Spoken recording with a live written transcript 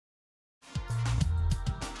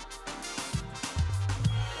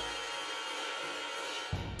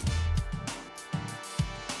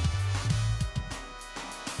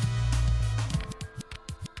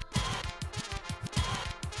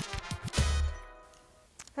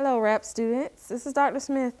Hello, RAP students. This is Dr.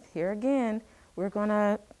 Smith here again. We're going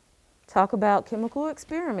to talk about chemical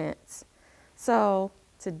experiments. So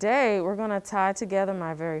today we're going to tie together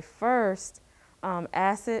my very first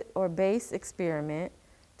acid or base experiment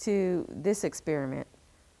to this experiment.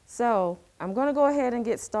 So I'm going to go ahead and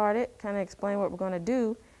get started, kind of explain what we're going to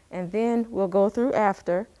do, and then we'll go through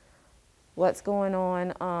after what's going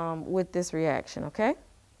on with this reaction, okay?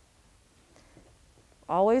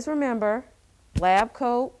 Always remember, lab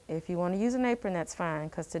coat. If you want to use an apron, that's fine,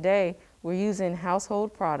 because today we're using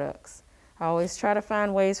household products. I always try to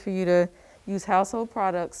find ways for you to use household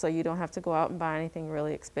products so you don't have to go out and buy anything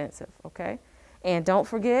really expensive, okay? And don't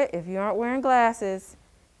forget, if you aren't wearing glasses,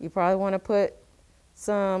 you probably want to put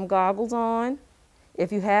some goggles on.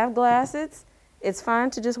 If you have glasses, it's fine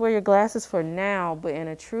to just wear your glasses for now, but in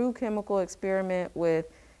a true chemical experiment with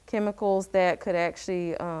chemicals that could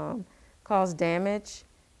actually cause damage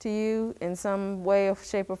to you in some way or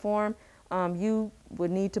shape or form, you would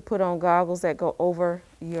need to put on goggles that go over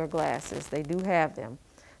your glasses. They do have them,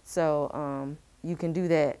 so you can do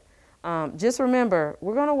that. Just remember,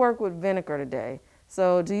 we're going to work with vinegar today.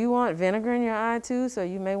 So do you want vinegar in your eye too? So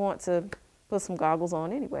you may want to put some goggles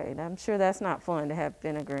on anyway. And I'm sure that's not fun to have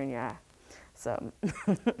vinegar in your eye. So,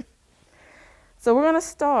 so we're going to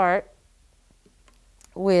start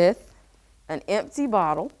with an empty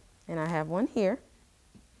bottle, and I have one here.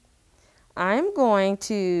 I'm going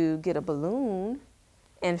to get a balloon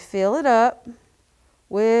and fill it up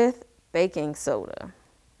with baking soda,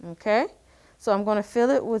 okay? So I'm going to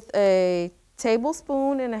fill it with a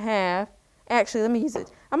tablespoon and a half. Actually, let me use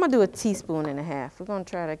it. I'm going to do a teaspoon and a half. We're going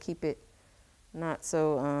to try to keep it not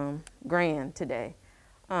so grand today.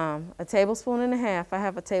 A tablespoon and a half. I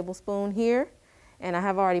have a tablespoon here, and I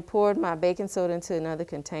have already poured my baking soda into another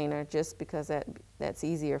container just because that's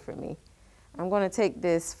easier for me. I'm going to take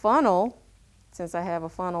this funnel, since I have a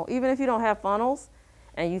funnel. Even if you don't have funnels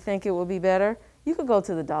and you think it will be better, you could go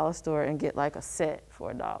to the dollar store and get like a set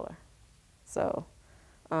for $1. So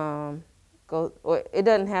it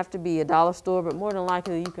doesn't have to be a dollar store, but more than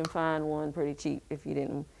likely you can find one pretty cheap if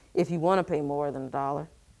you want to pay more than $1.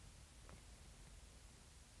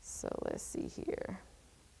 So let's see here.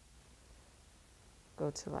 Go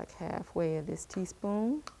to like halfway of this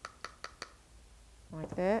teaspoon,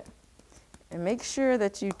 like that. And make sure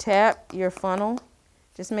that you tap your funnel.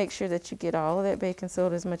 Just make sure that you get all of that baking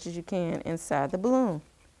soda as much as you can inside the balloon.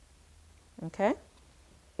 Okay?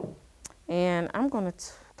 And I'm going to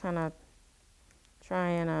kind of try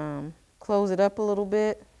and close it up a little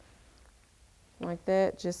bit, like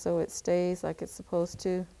that, just so it stays like it's supposed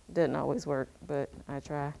to. Doesn't always work, but I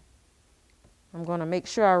try. I'm going to make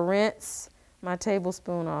sure I rinse my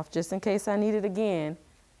tablespoon off just in case I need it again.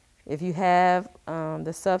 If you have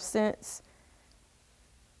the substance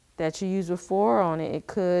that you used before on it, it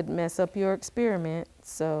could mess up your experiment.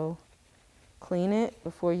 So clean it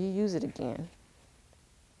before you use it again.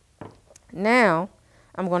 Now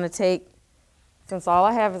I'm going to take, since all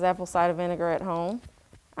I have is apple cider vinegar at home,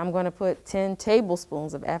 I'm going to put 10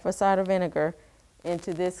 tablespoons of apple cider vinegar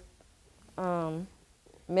into this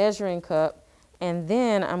measuring cup, and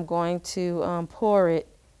then I'm going to pour it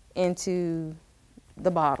into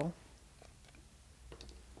the bottle.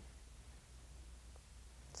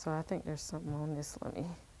 So I think there's something on this. Let me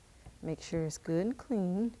make sure it's good and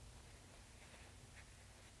clean.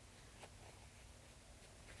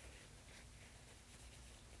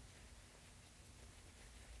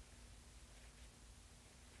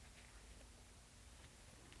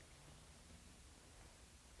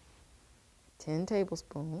 Ten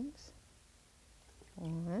tablespoons.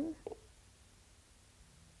 1,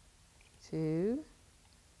 2,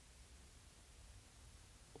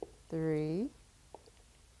 3,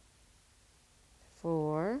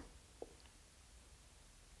 4,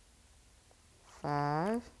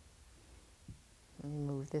 5. Let me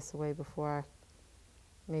move this away before I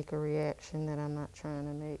make a reaction that I'm not trying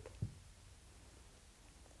to make.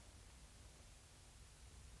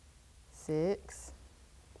 6,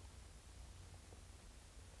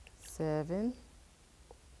 7,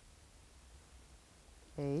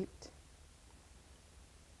 8,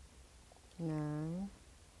 9,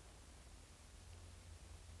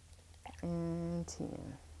 and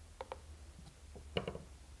 10.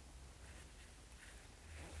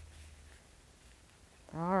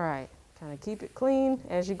 All right, kind of keep it clean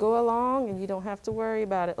as you go along, and you don't have to worry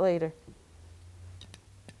about it later.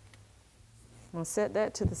 I'm going to set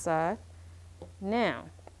that to the side. Now,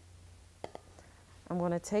 I'm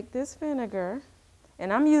going to take this vinegar,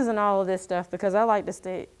 and I'm using all of this stuff because I like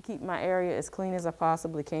to keep my area as clean as I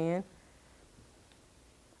possibly can.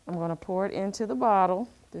 I'm going to pour it into the bottle.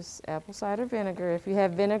 this apple cider vinegar. If you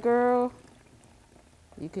have vinegar,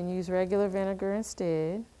 you can use regular vinegar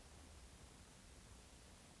instead.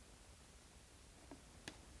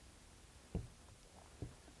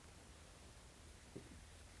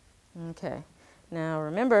 Okay, now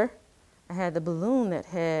remember, I had the balloon that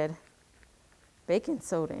had baking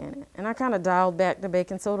soda in it, and I kind of dialed back the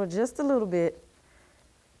baking soda just a little bit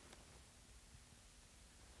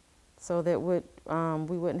so that we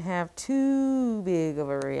wouldn't have too big of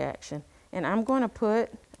a reaction. And I'm going to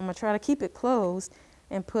try to keep it closed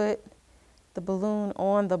and put the balloon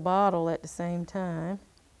on the bottle at the same time.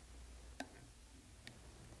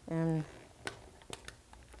 And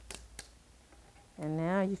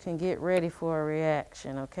now you can get ready for a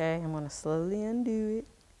reaction, okay? I'm going to slowly undo it.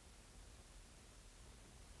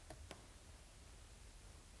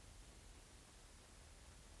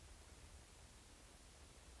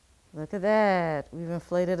 Look at that. We've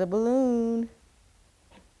inflated a balloon.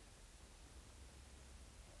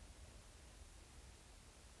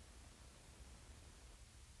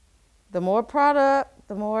 The more product,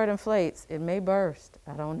 the more it inflates. It may burst.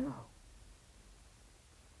 I don't know.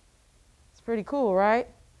 It's pretty cool, right?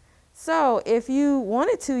 So if you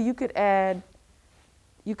wanted to, you could add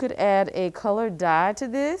a colored dye to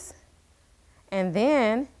this, and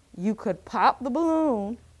then you could pop the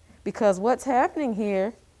balloon, because what's happening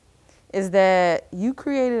here is that you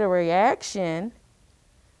created a reaction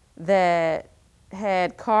that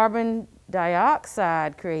had carbon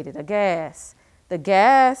dioxide created, a gas. The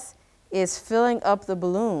gas is filling up the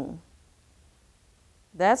balloon.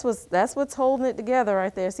 That's what's holding it together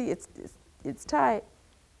right there. See, it's tight.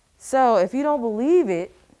 So if you don't believe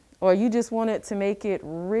it, or you just wanted to make it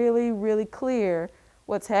really, really clear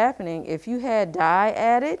what's happening, if you had dye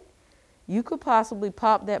added, you could possibly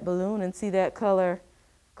pop that balloon and see that color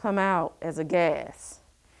come out as a gas.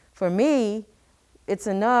 For me, it's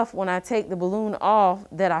enough when I take the balloon off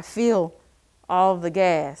that I feel all of the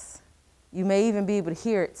gas. You may even be able to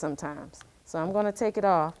hear it sometimes. So I'm going to take it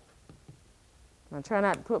off. I'm going to try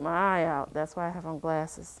not to put my eye out. That's why I have on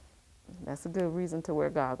glasses. That's a good reason to wear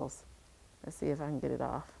goggles. Let's see if I can get it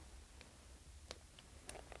off.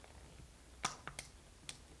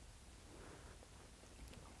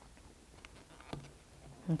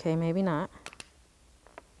 Okay, maybe not.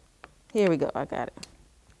 Here we go, I got it.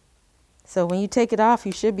 So when you take it off,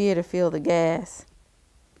 you should be able to feel the gas.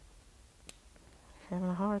 Having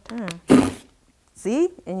a hard time. See?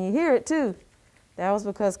 And you hear it too. That was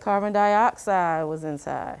because carbon dioxide was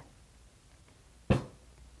inside.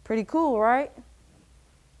 Pretty cool, right?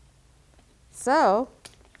 So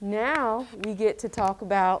now we get to talk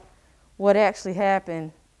about what actually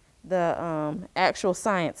happened, the actual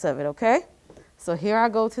science of it, okay? So here I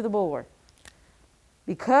go to the board.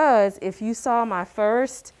 Because if you saw my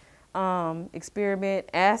first experiment,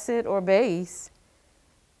 acid or base,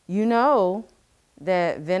 you know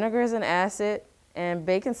that vinegar is an acid and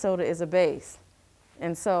baking soda is a base.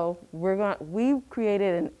 And so we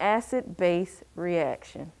created an acid-base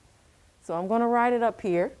reaction. So I'm going to write it up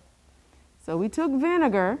here. So we took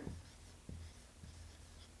vinegar,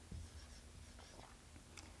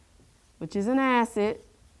 which is an acid,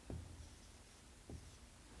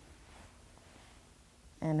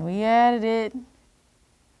 and we added it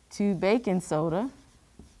to baking soda,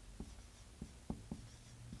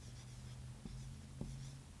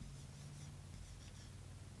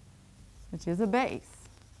 which is a base.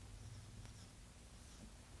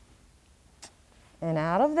 And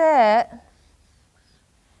out of that,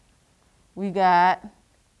 we got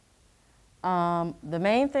the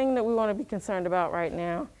main thing that we want to be concerned about right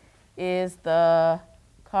now is the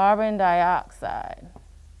carbon dioxide.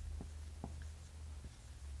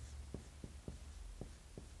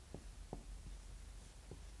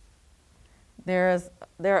 There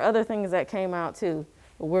are other things that came out too,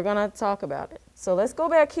 but we're going to talk about it. So let's go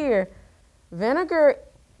back here. Vinegar,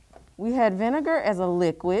 we had vinegar as a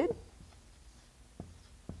liquid.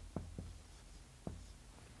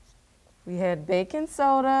 We had baking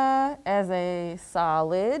soda as a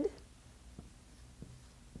solid.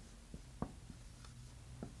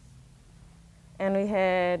 And we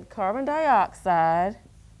had carbon dioxide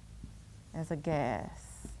as a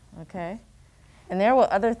gas, okay? And there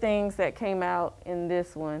were other things that came out in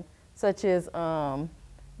this one, such as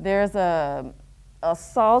there's a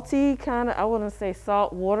salty kind of, I wouldn't say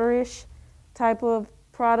salt waterish type of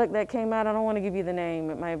product that came out. I don't want to give you the name.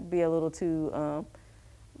 It might be a little too,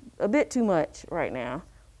 a bit too much right now.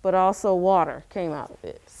 But also water came out of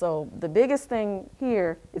it. So the biggest thing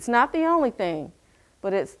here, it's not the only thing,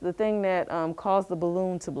 but it's the thing that caused the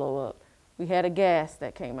balloon to blow up. We had a gas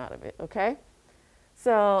that came out of it, okay?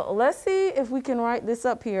 So let's see if we can write this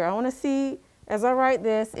up here. I want to see, as I write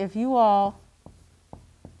this, if you all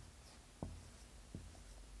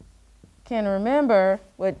can remember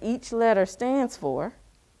what each letter stands for.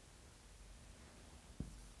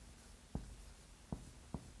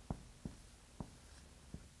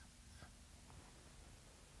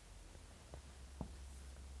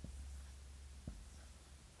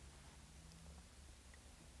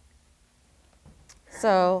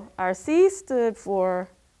 So our C stood for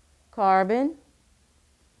carbon,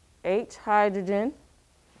 H hydrogen,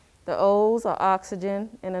 the O's are oxygen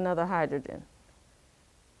and another hydrogen.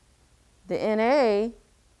 The Na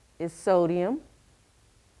is sodium,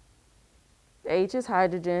 the H is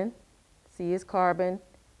hydrogen, C is carbon,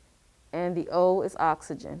 and the O is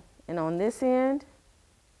oxygen. And on this end,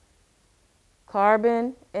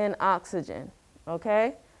 carbon and oxygen,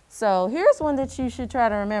 okay? So here's one that you should try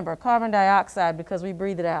to remember, carbon dioxide, because we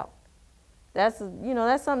breathe it out. That's,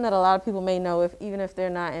 that's something that a lot of people may know, even if they're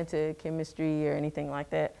not into chemistry or anything like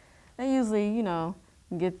that. They usually,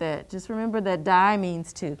 get that. Just remember that di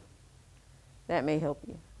means two. That may help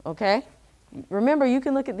you, okay? Remember, you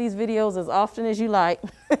can look at these videos as often as you like.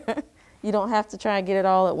 You don't have to try and get it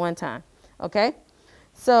all at one time, okay?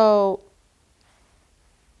 So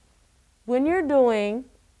when you're doing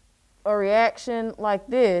a reaction like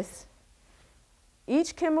this,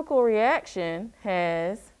 each chemical reaction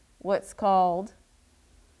has what's called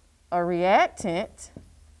a reactant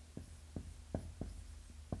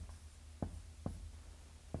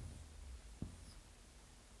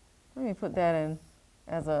let me put that in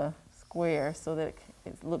as a square so that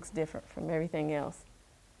it looks different from everything else.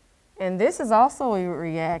 And this is also a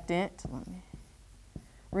reactant.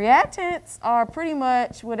 Reactants are pretty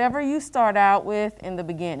much whatever you start out with in the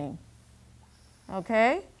beginning.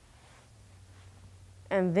 Okay?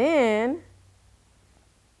 And then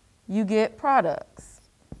you get products.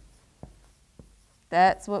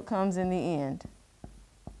 That's what comes in the end.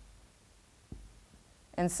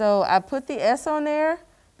 And so I put the S on there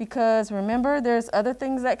because remember, there's other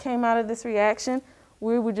things that came out of this reaction.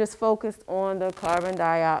 We were just focused on the carbon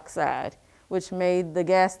dioxide, which made the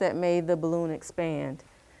gas that made the balloon expand.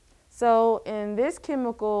 So in this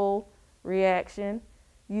chemical reaction,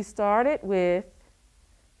 you started with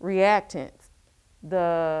reactants,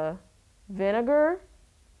 the vinegar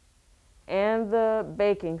and the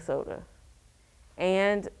baking soda.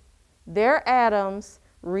 And their atoms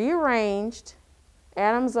rearranged.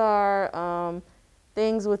 Atoms are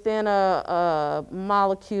things within a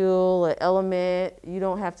molecule, an element. You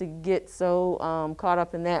don't have to get so caught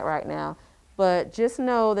up in that right now. But just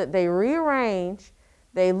know that they rearranged.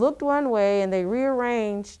 They looked one way and they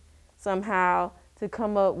rearranged somehow to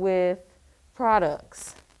come up with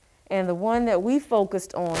products. And the one that we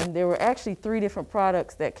focused on, there were actually 3 different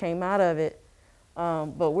products that came out of it.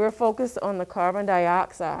 But we're focused on the carbon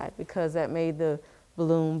dioxide because that made the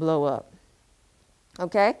balloon blow up.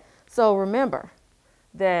 Okay? So remember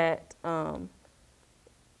that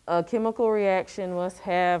a chemical reaction must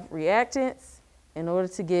have reactants in order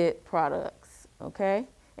to get products. Okay?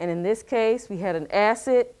 And in this case, we had an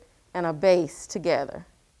acid and a base together.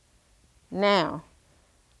 Now,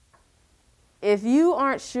 if you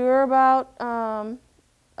aren't sure about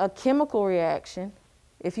a chemical reaction,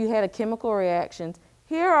 if you had a chemical reaction,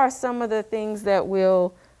 here are some of the things that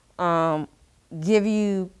will give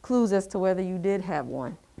you clues as to whether you did have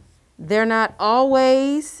one. They're not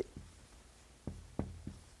always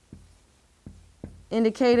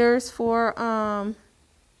indicators for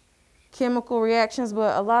chemical reactions,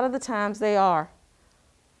 but a lot of the times they are.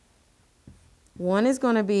 One is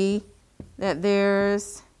going to be that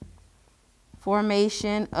there's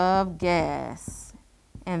formation of gas,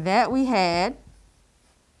 and that we had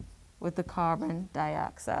with the carbon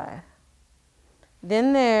dioxide.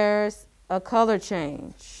 Then there's a color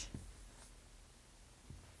change.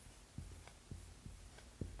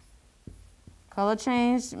 Color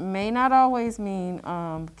change may not always mean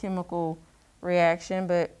chemical reaction,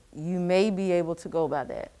 but you may be able to go by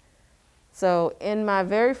that. So in my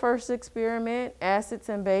very first experiment, acids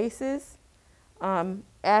and bases,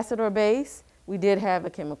 acid or base, we did have a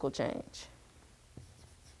chemical change.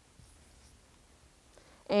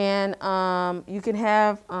 And you can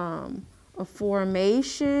have a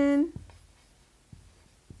formation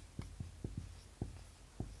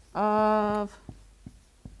of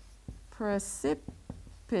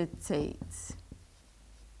precipitates.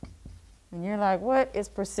 And you're like, what is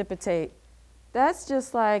precipitate? That's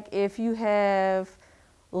just like if you have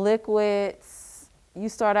liquids, you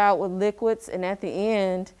start out with liquids and at the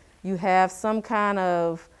end you have some kind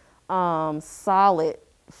of solid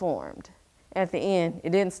formed at the end.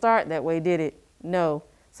 It didn't start that way, did it? No.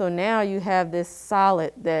 So now you have this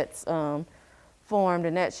solid that's formed,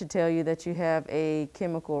 and that should tell you that you have a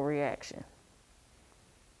chemical reaction.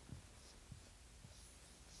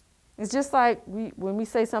 It's just like when we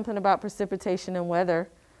say something about precipitation and weather,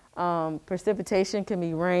 precipitation can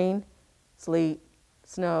be rain, sleet,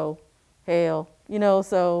 snow, hail, you know,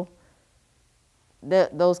 so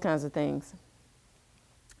those kinds of things.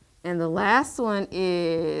 And the last one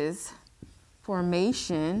is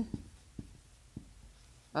formation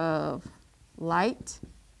of light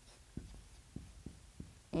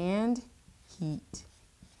and heat.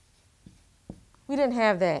 We didn't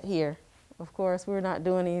have that here. Of course, we're not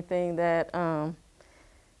doing anything that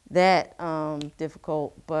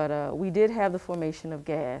difficult, but we did have the formation of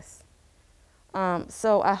gas.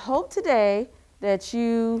 So I hope today that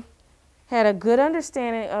you had a good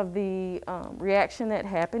understanding of the reaction that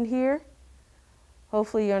happened here.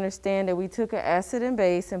 Hopefully you understand that we took an acid and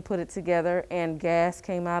base and put it together and gas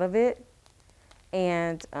came out of it,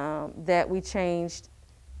 and that we changed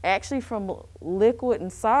actually from liquid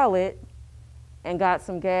and solid and got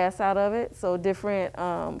some gas out of it. So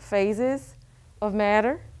different phases of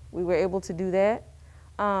matter, we were able to do that.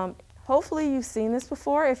 Hopefully you've seen this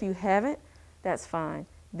before. If you haven't, that's fine.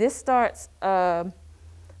 This starts a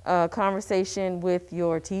conversation with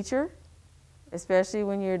your teacher, especially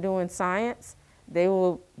when you're doing science. They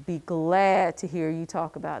will be glad to hear you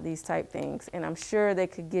talk about these type things, and I'm sure they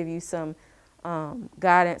could give you some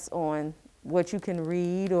guidance on what you can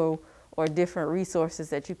read or different resources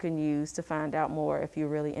that you can use to find out more if you're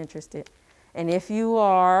really interested. And if you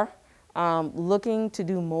are looking to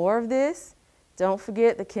do more of this, don't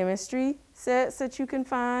forget the chemistry sets that you can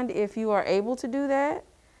find if you are able to do that.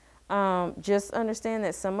 Just understand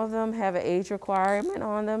that some of them have an age requirement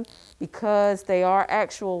on them because they are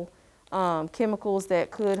actual chemicals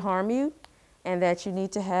that could harm you, and that you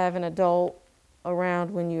need to have an adult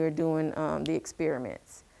around when you're doing the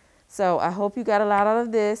experiments. So I hope you got a lot out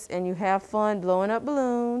of this and you have fun blowing up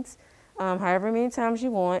balloons however many times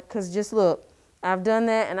you want, because just look, I've done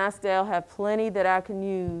that and I still have plenty that I can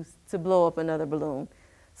use to blow up another balloon.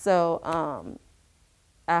 So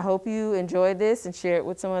I hope you enjoyed this and share it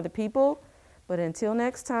with some other people. But until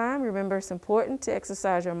next time, remember it's important to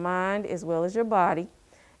exercise your mind as well as your body.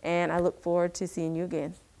 And I look forward to seeing you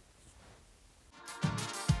again.